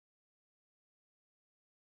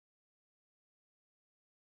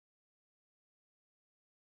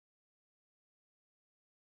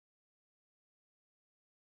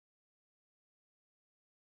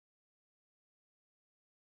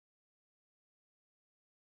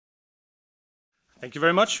Thank you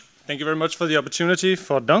very much. Thank you very much for the opportunity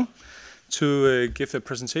for Dong to give a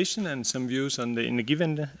presentation and some views on the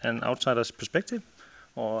Energiewende and outsider's perspective,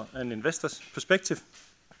 or an investor's perspective.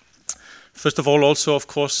 First of all, also, of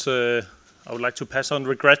course, I would like to pass on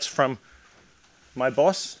regrets from my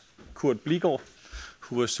boss, Kurt Bligård,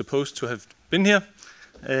 who was supposed to have been here,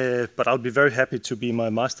 but I'll be very happy to be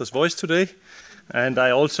my master's voice today. And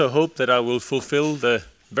I also hope that I will fulfill the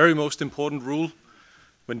very most important rule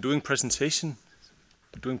when doing presentations,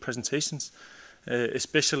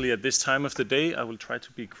 especially at this time of the day. I will try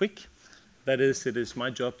to be quick. That is, it is my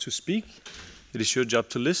job to speak, it is your job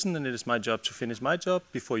to listen, and it is my job to finish my job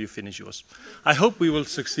before you finish yours. I hope we will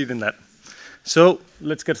succeed in that. So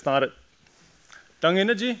let's get started. Dong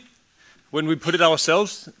Energy, when we put it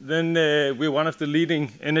ourselves, then we're one of the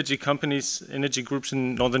leading energy companies, energy groups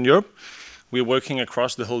in Northern Europe. We're working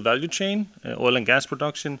across the whole value chain, oil and gas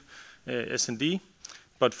production, S&D.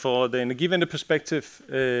 But for the Energiewende perspective,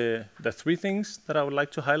 there are three things that I would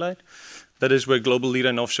like to highlight. That is, we're a global leader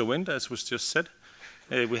in offshore wind, as was just said.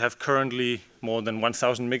 We have currently more than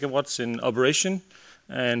 1,000 megawatts in operation,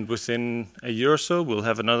 and within a year or so, we'll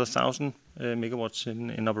have another 1,000 megawatts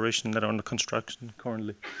in operation that are under construction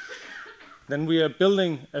currently. Then we are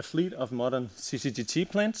building a fleet of modern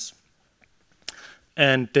CCGT plants.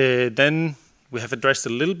 And then we have addressed a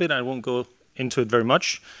little bit, I won't go into it very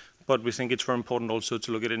much, but we think it's very important also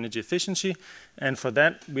to look at energy efficiency. And for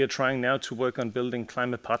that, we are trying now to work on building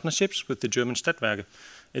climate partnerships with the German Stadtwerke.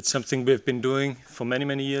 It's something we've been doing for many,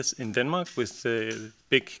 many years in Denmark with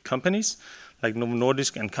big companies like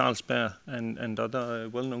Nordic and Carlsberg and other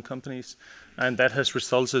well-known companies. And that has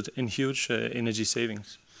resulted in huge energy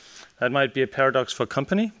savings. That might be a paradox for a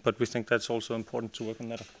company, but we think that's also important to work on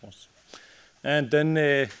that, of course. And then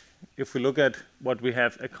if we look at what we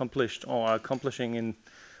have accomplished or are accomplishing in,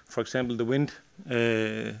 for example, the wind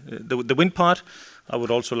part, I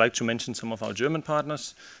would also like to mention some of our German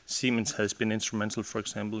partners. Siemens has been instrumental, for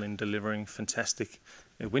example, in delivering fantastic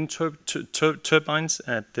wind turbines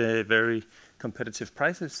at very competitive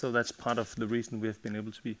prices. So that's part of the reason we have been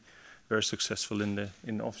able to be very successful in the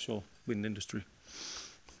offshore wind industry.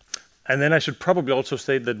 And then I should probably also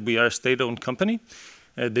say that we are a state-owned company.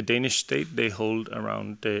 The Danish state, they hold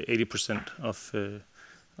around 80%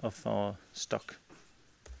 of our stock.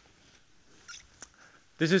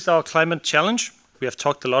 This is our climate challenge. We have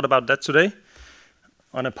talked a lot about that today.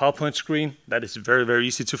 On a PowerPoint screen, that is very, very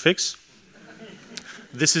easy to fix.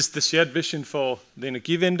 This is the shared vision for the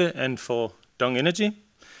Energiewende and for Dong Energy.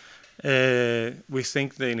 We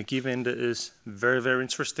think the Energiewende is very, very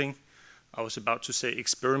interesting. I was about to say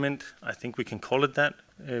experiment. I think we can call it that.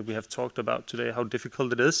 We have talked about today how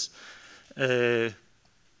difficult it is.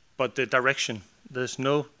 But the direction, there's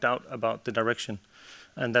no doubt about the direction.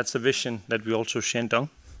 And that's a vision that we also share in Dong.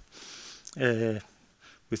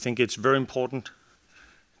 We think it's very important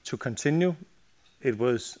to continue. It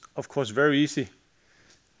was, of course, very easy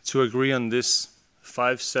to agree on this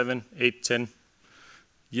 5, 7, 8, 10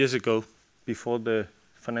 years ago before the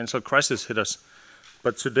financial crisis hit us.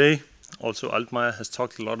 But today, also Altmaier has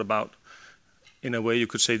talked a lot about, in a way you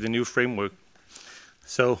could say, the new framework.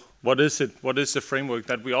 So what is it? What is the framework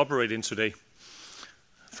that we operate in today?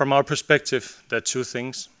 From our perspective, there are two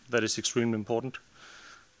things that is extremely important.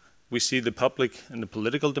 We see the public and the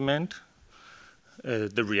political demand.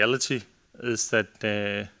 The reality is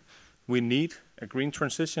that we need a green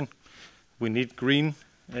transition. We need green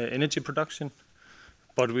energy production,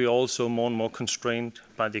 but we're also more and more constrained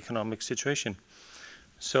by the economic situation.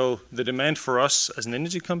 So the demand for us as an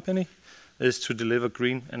energy company is to deliver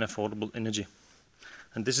green and affordable energy.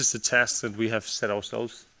 And this is the task that we have set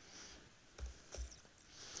ourselves.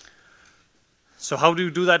 So how do you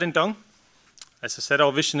do that in Dong? As I said,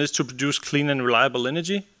 our vision is to produce clean and reliable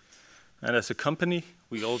energy. And as a company,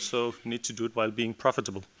 we also need to do it while being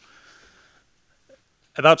profitable.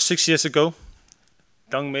 About 6 years ago,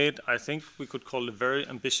 Dong made, I think we could call it a very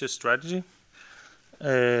ambitious strategy.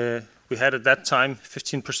 We had at that time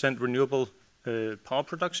 15% renewable power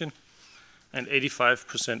production and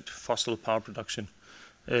 85% fossil power production,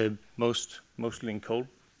 mostly in coal.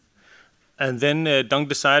 And then Dong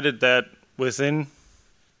decided that within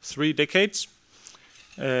 3 decades,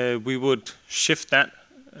 we would shift that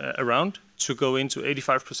around to go into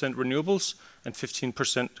 85% renewables and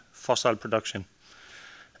 15% fossil production.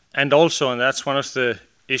 And also, and that's one of the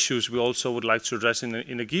issues we also would like to address in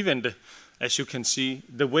Energiewende, as you can see,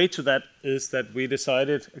 the way to that is that we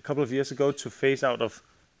decided a couple of years ago to phase out of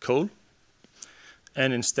coal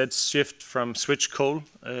and instead switch coal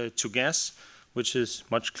to gas, which is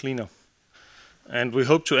much cleaner. And we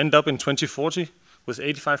hope to end up in 2040 with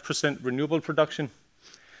 85% renewable production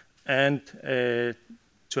and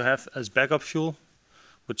to have as backup fuel,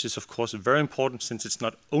 which is of course very important since it's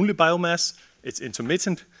not only biomass, it's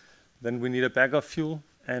intermittent. Then we need a backup fuel,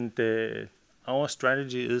 and our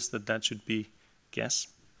strategy is that that should be gas.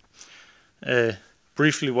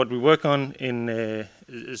 Briefly, what we work on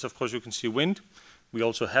is, of course, you can see wind. We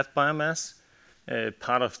also have biomass.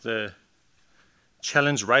 Part of the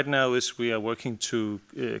challenge right now is we are working to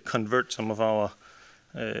convert some of our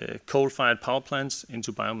coal-fired power plants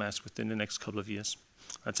into biomass within the next couple of years.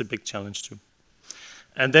 That's a big challenge too.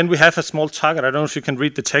 And then we have a small target. I don't know if you can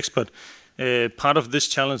read the text, but part of this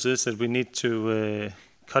challenge is that we need to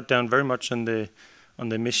cut down very much on the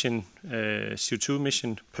emission, CO2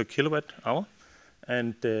 emission per kilowatt hour.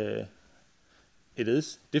 And it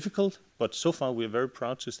is difficult, but so far we are very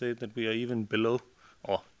proud to say that we are even below,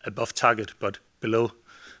 or above target, but below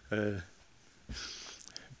the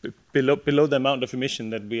amount of emission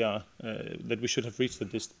that we should have reached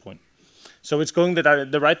at this point. So it's going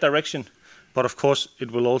the right direction, but of course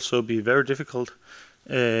it will also be very difficult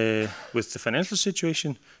with the financial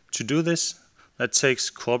situation to do this. That takes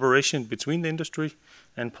cooperation between the industry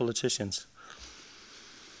and politicians.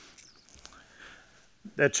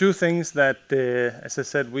 There are two things that, as I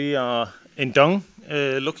said, we are in Dong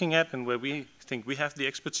looking at, and where we think we have the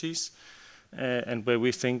expertise, and where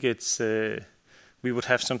we think we would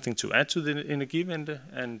have something to add to the Energiewende,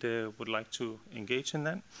 and would like to engage in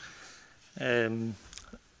that.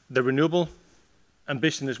 The renewable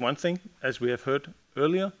ambition is one thing, as we have heard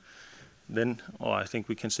earlier. Then, or I think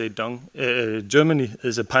we can say Germany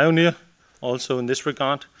is a pioneer also in this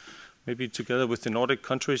regard, maybe together with the Nordic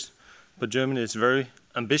countries. But Germany is very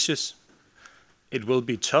ambitious. It will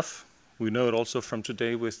be tough. We know it also from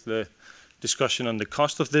today with the discussion on the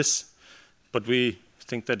cost of this, but we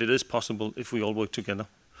think that it is possible if we all work together.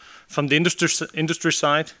 From the industry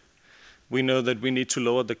side, we know that we need to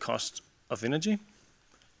lower the cost of energy.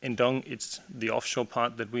 In Dong, it's the offshore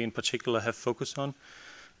part that we in particular have focused on.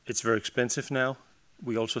 It's very expensive now.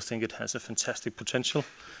 We also think it has a fantastic potential,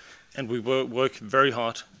 and we work very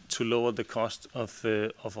hard to lower the cost of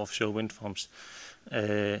offshore wind farms.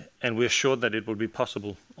 And we are sure that it will be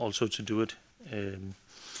possible also to do it.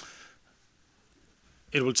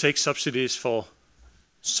 It will take subsidies for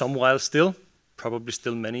some while still, probably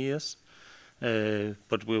still many years,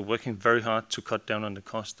 but we're working very hard to cut down on the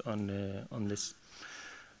cost on this.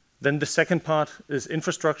 Then the second part is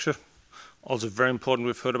infrastructure, also very important.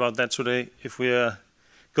 We've heard about that today. If we are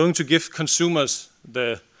going to give consumers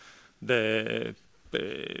if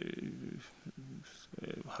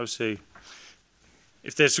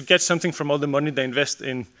they're to get something from all the money they invest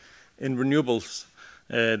in renewables,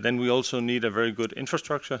 then we also need a very good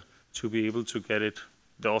infrastructure to be able to get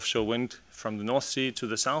the offshore wind from the North Sea to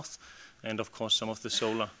the south, and of course some of the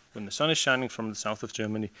solar when the sun is shining from the south of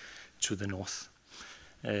Germany to the north.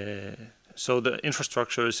 So the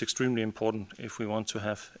infrastructure is extremely important if we want to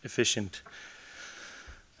have efficient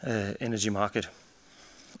energy market.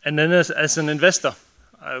 And then as an investor,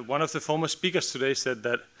 one of the former speakers today said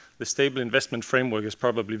that the stable investment framework is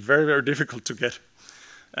probably very, very difficult to get.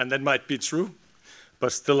 And that might be true,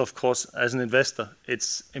 but still, of course, as an investor,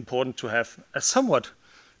 it's important to have a somewhat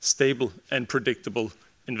stable and predictable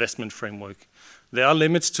investment framework. There are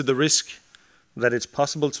limits to the risk that it's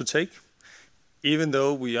possible to take, even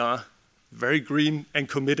though we are very green and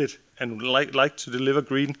committed and like to deliver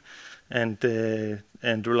green and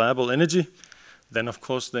reliable energy. Then, of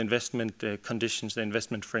course, the investment conditions, the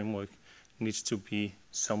investment framework needs to be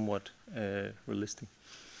somewhat realistic.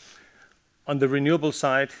 On the renewable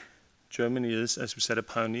side, Germany is, as we said, a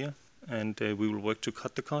pioneer, and we will work to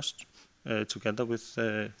cut the cost together with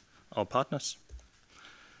our partners.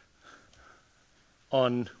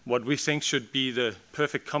 On what we think should be the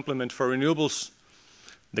perfect complement for renewables,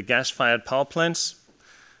 the gas-fired power plants,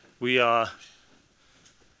 we are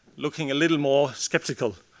looking a little more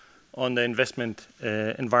skeptical on the investment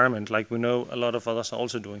environment, like we know a lot of others are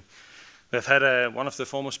also doing. We've had one of the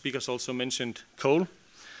former speakers also mentioned coal.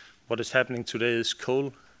 What is happening today is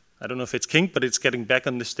coal. I don't know if it's king, but it's getting back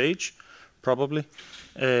on the stage, probably.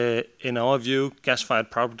 In our view, gas-fired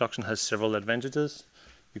power production has several advantages.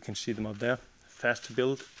 You can see them up there. Fast to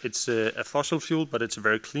build. It's a fossil fuel, but it's a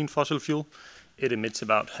very clean fossil fuel. It emits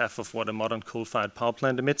about half of what a modern coal-fired power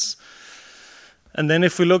plant emits. And then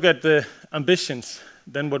if we look at the ambitions,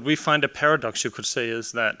 then what we find a paradox, you could say,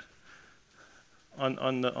 is that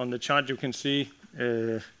on the chart you can see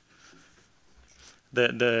the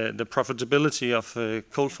profitability of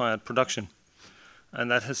coal-fired production, and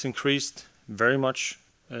that has increased very much,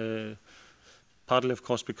 partly of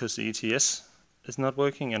course because the ETS is not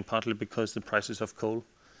working, and partly because the prices of coal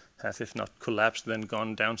have, if not collapsed, then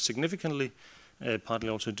gone down significantly, partly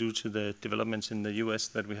also due to the developments in the US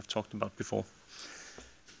that we have talked about before.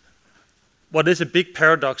 What is a big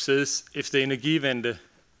paradox is if the Energiewende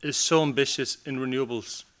is so ambitious in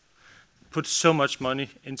renewables, put so much money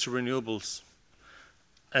into renewables,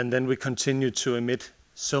 and then we continue to emit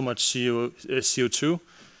so much CO2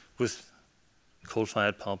 with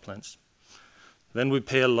coal-fired power plants. Then we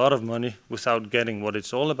pay a lot of money without getting what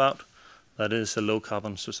it's all about, that is a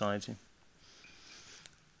low-carbon society.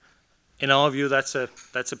 In our view, that's a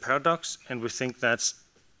paradox, and we think that's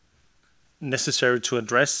necessary to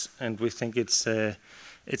address, and we think it's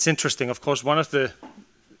interesting. Of course, one of the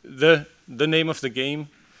name of the game,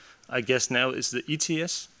 I guess now, is the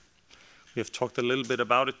ETS. We have talked a little bit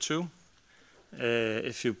about it too.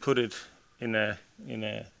 If you put it in a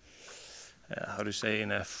how do you say,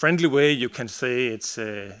 in a friendly way, you can say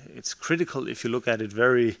it's critical. If you look at it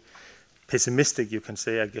very pessimistic, you can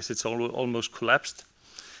say, I guess it's almost collapsed.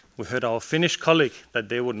 We heard our Finnish colleague that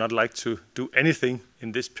they would not like to do anything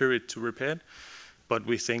in this period to repair it, but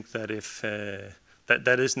we think that if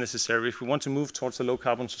that is necessary, if we want to move towards a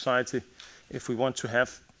low-carbon society, if we want to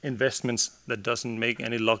have investments that doesn't make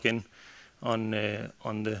any lock-in on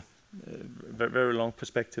the very long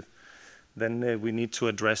perspective, then we need to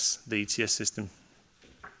address the ETS system.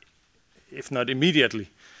 If not immediately,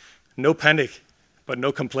 no panic, but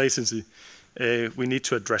no complacency. We need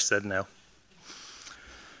to address that now.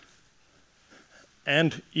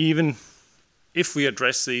 And even if we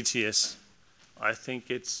address the ETS, I think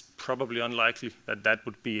it's probably unlikely that that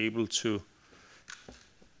would be able to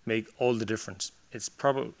make all the difference. It's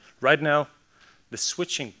probably right now the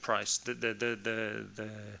switching price, the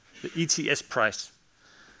ETS price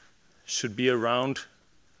should be around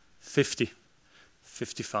 50,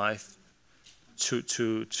 55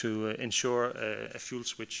 to ensure a fuel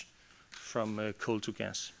switch from coal to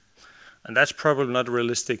gas. And that's probably not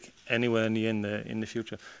realistic anywhere near in the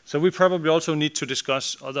future. So we probably also need to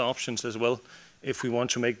discuss other options as well if we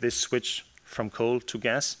want to make this switch from coal to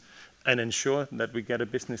gas and ensure that we get a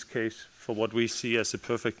business case for what we see as a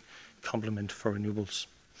perfect complement for renewables.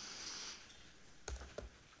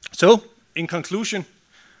 So, in conclusion,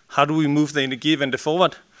 how do we move the Energiewende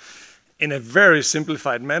forward? In a very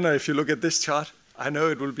simplified manner, if you look at this chart, I know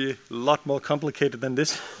it will be a lot more complicated than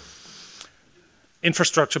this.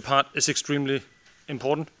 Infrastructure part is extremely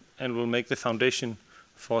important and will make the foundation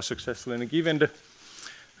for a successful Energiewende.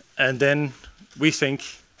 And then we think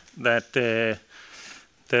that the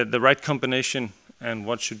right combination and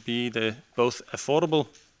what should be the both affordable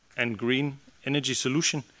and green energy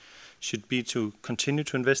solution should be to continue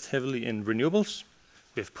to invest heavily in renewables.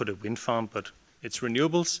 We have put a wind farm, but it's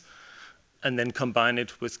renewables, and then combine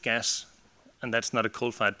it with gas. And that's not a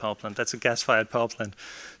coal-fired power plant, that's a gas-fired power plant,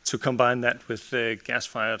 to combine that with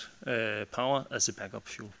gas-fired power as a backup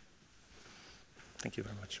fuel. Thank you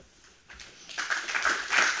very much.